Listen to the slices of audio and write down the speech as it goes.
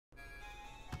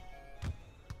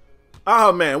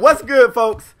Oh man, what's good,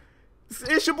 folks?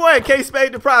 It's your boy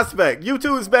KspadeTheProspect,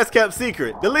 YouTube's best kept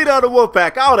secret, the leader of the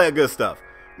Wolfpack, all that good stuff.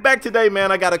 Back today,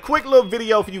 man, I got a quick little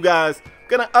video for you guys.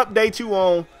 Gonna update you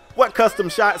on what custom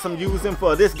shots I'm using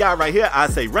for this guy right here. I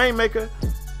say Rainmaker,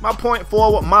 my point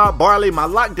forward, my Barley, my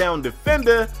lockdown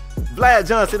defender, Vlad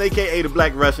Johnson, aka the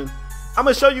Black Russian. I'm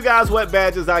gonna show you guys what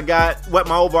badges I got, what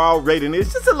my overall rating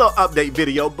is. Just a little update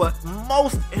video, but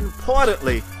most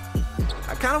importantly,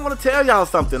 I kind of want to tell y'all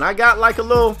something. I got like a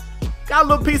little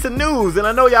piece of news, and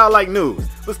I know y'all like news,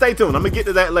 but stay tuned. I'm gonna get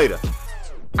to that later.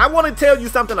 I want to tell you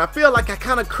something. I feel like I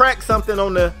kind of cracked something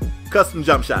on the custom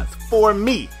jump shots. For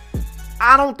me,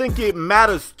 I don't think it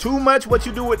matters too much what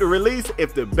you do with the release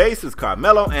if the base is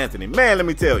Carmelo Anthony. Man, let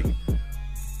me tell you.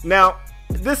 Now,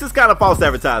 this is kind of false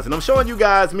advertising. I'm showing you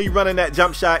guys me running that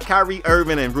jump shot, Kyrie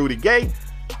Irving and Rudy Gay.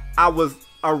 I was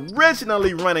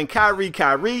originally running Kyrie.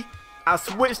 I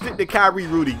switched it to Kyrie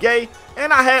Rudy Gay,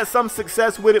 and I had some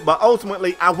success with it, but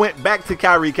ultimately I went back to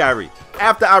Kyrie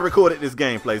after I recorded this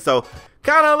gameplay. So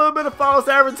kind of a little bit of false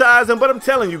advertising, but I'm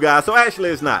telling you guys, so actually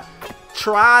it's not.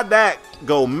 Try that.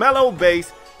 Go Melo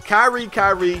base,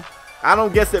 Kyrie. I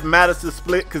don't guess it matters to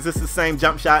split because it's the same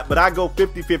jump shot, but I go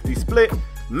 50-50 split,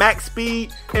 max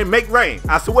speed, and make rain.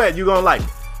 I swear you're gonna like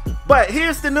it. But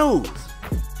here's the news.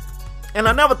 And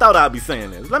I never thought I'd be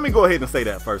saying this. Let me go ahead and say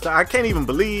that first. I can't even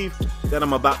believe that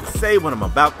I'm about to say what I'm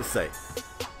about to say.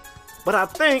 But I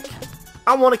think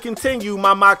I want to continue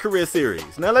my career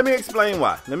series. Now let me explain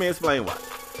why.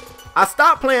 I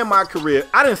stopped playing my career.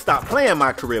 I didn't stop playing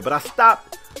my career, but I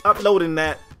stopped uploading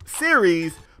that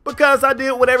series because I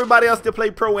did what everybody else that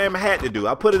played Pro-Am had to do.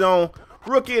 I put it on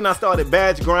rookie and I started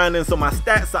badge grinding, so my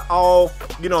stats are all,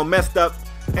 messed up.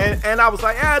 And I was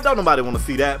like, don't nobody want to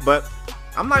see that. But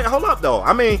I'm like, hold up though.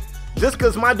 I mean, just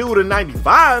because my dude is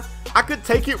 95, I could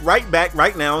take it right back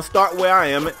right now and start where I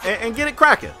am and get it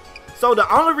cracking. So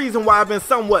the only reason why I've been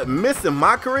somewhat missing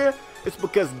my career is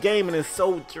because gaming is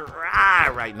so dry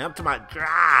right now. Up to my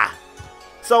dry.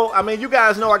 So, I mean, you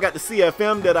guys know I got the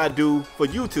CFM that I do for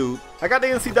YouTube. I got the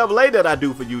NCAA that I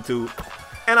do for YouTube.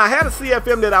 And I had a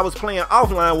CFM that I was playing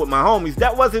offline with my homies.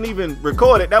 That wasn't even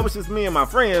recorded. That was just me and my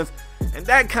friends. And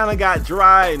that kind of got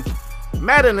dry. And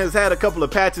Madden has had a couple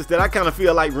of patches that I kind of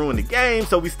feel like ruined the game,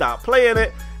 so we stopped playing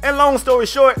it. And long story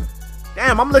short,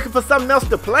 damn, I'm looking for something else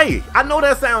to play. I know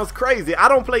that sounds crazy. I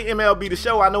don't play MLB The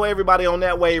Show. I know everybody on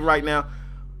that wave right now.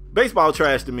 Baseball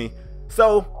trash to me.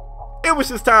 So it was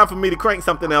just time for me to crank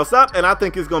something else up, and I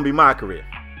think it's going to be my career.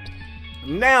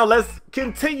 Now let's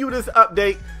continue this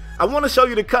update. I want to show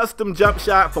you the custom jump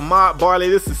shot for Mod Barley.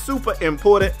 This is super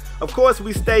important. Of course,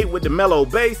 we stayed with the Melo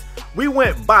base. We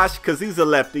went Bosh because he's a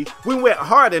lefty. We went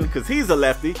Harden because he's a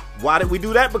lefty. Why did we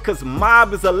do that? Because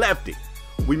Mob is a lefty.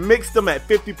 We mixed them at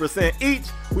 50% each.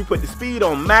 We put the speed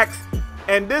on max.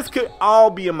 And this could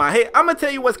all be in my head. I'm going to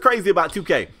tell you what's crazy about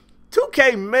 2K.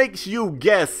 2K makes you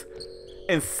guess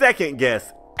and second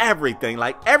guess everything.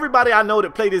 Like everybody I know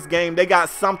that play this game, they got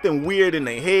something weird in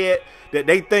their head that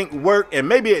they think work, and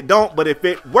maybe it don't, but if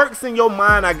it works in your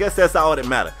mind, I guess that's all that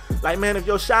matters. Like, man, if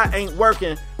your shot ain't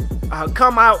working,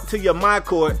 come out to your my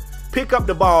court, pick up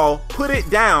the ball, put it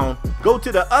down, go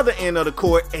to the other end of the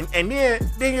court, and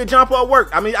then your jumper will work.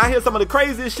 I mean, I hear some of the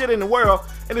craziest shit in the world,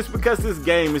 and it's because this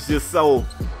game is just so,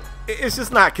 it's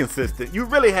just not consistent. You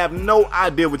really have no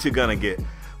idea what you're gonna get.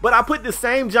 But I put the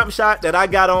same jump shot that I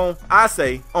got on,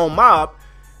 on Mob,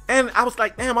 and I was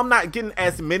like, damn, I'm not getting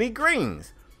as many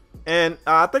greens. And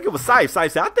I think it was Scythe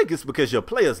said, I think it's because your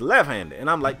player's left-handed. And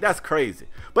I'm like, that's crazy.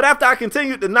 But after I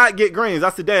continued to not get greens, I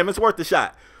said, damn, it's worth the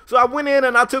shot. So I went in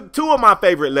and I took two of my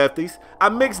favorite lefties. I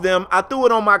mixed them. I threw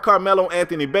it on my Carmelo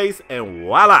Anthony base, and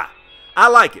voila. I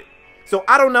like it. So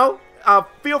I don't know.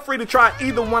 Feel free to try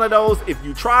either one of those. If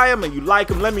you try them and you like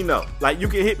them, let me know. Like, you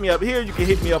can hit me up here. You can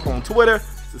hit me up on Twitter.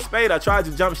 It's a Spade. I tried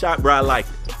your jump shot, bro. I like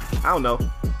it. I don't know.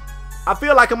 I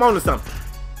feel like I'm onto something.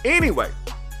 Anyway.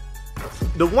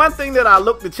 The one thing that I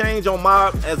look to change on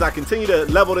Mob as I continue to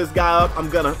level this guy up, I'm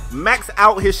gonna max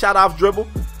out his shot off dribble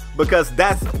because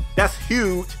that's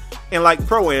huge in like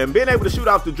Pro-Am. Being able to shoot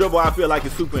off the dribble, I feel like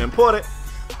is super important.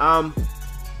 I'm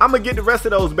gonna get the rest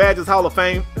of those badges Hall of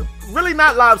Fame. Really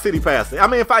not Lob City Passer. I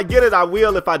mean, if I get it, I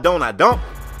will. If I don't, I don't.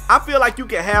 I feel like you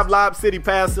can have Lob City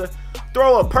Passer,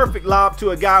 throw a perfect lob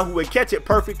to a guy who would catch it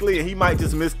perfectly and he might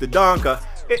just miss the dunk.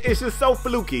 It's just so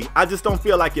fluky. I just don't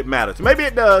feel like it matters. Maybe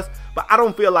it does, but I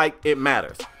don't feel like it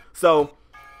matters. So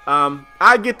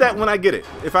I get that when I get it.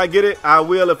 If I get it, I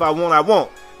will. If I won't, I won't.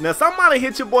 Now, somebody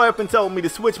hit your boy up and told me to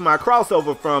switch my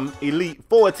crossover from Elite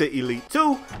 4 to Elite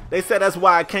 2. They said that's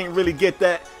why I can't really get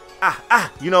that.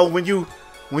 When you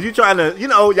trying to,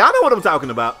 y'all know what I'm talking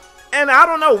about. And I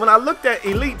don't know, when I looked at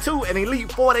Elite 2 and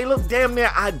Elite 4, they look damn near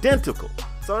identical.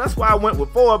 So that's why I went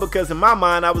with 4, because in my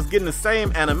mind, I was getting the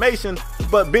same animation,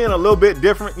 but being a little bit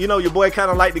different. You know, your boy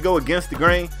kind of like to go against the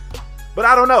grain. But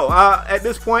I don't know. At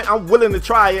this point, I'm willing to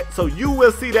try it. So you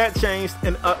will see that changed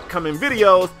in upcoming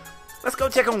videos. Let's go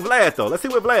check on Vlad, though. Let's see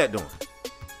what Vlad doing.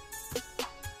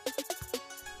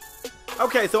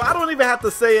 Okay, so I don't even have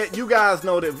to say it. You guys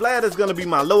know that Vlad is going to be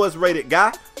my lowest rated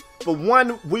guy. For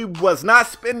one, we was not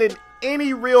spending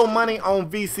any real money on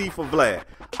VC for Vlad.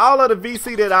 All of the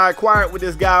VC that I acquired with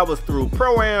this guy was through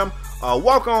Pro-Am,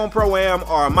 Walk-On Pro-Am,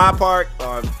 or My Park,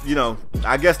 or, you know,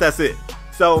 I guess that's it.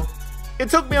 So it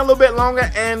took me a little bit longer,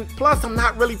 and plus I'm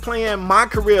not really playing my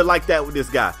career like that with this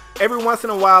guy. Every once in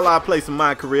a while I play some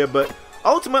my career, but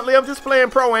ultimately I'm just playing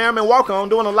Pro-Am and Walk-On,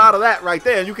 doing a lot of that right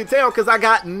there. And you can tell because I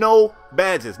got no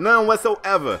badges, none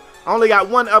whatsoever. I only got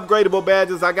 1 upgradable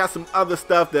badges. I got some other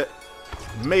stuff that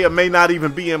may or may not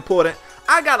even be important.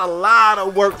 I got a lot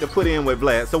of work to put in with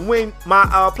Vlad. So when my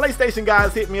PlayStation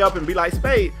guys hit me up and be like,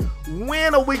 Spade,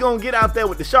 when are we gonna get out there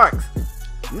with the Sharks?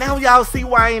 Now y'all see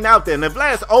why I ain't out there. Now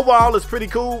Vlad's overall is pretty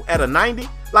cool at a 90.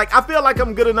 Like, I feel like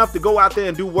I'm good enough to go out there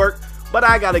and do work, but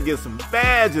I gotta get some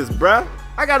badges, bruh.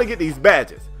 I gotta get these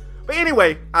badges. But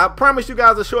anyway, I promise you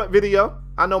guys a short video.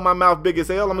 I know my mouth big as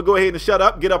hell. I'm gonna go ahead and shut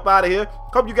up, get up out of here.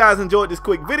 Hope you guys enjoyed this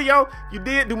quick video. If you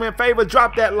did, do me a favor,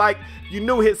 drop that like. If you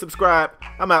new, hit subscribe.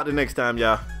 I'm out the next time,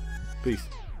 y'all. Peace.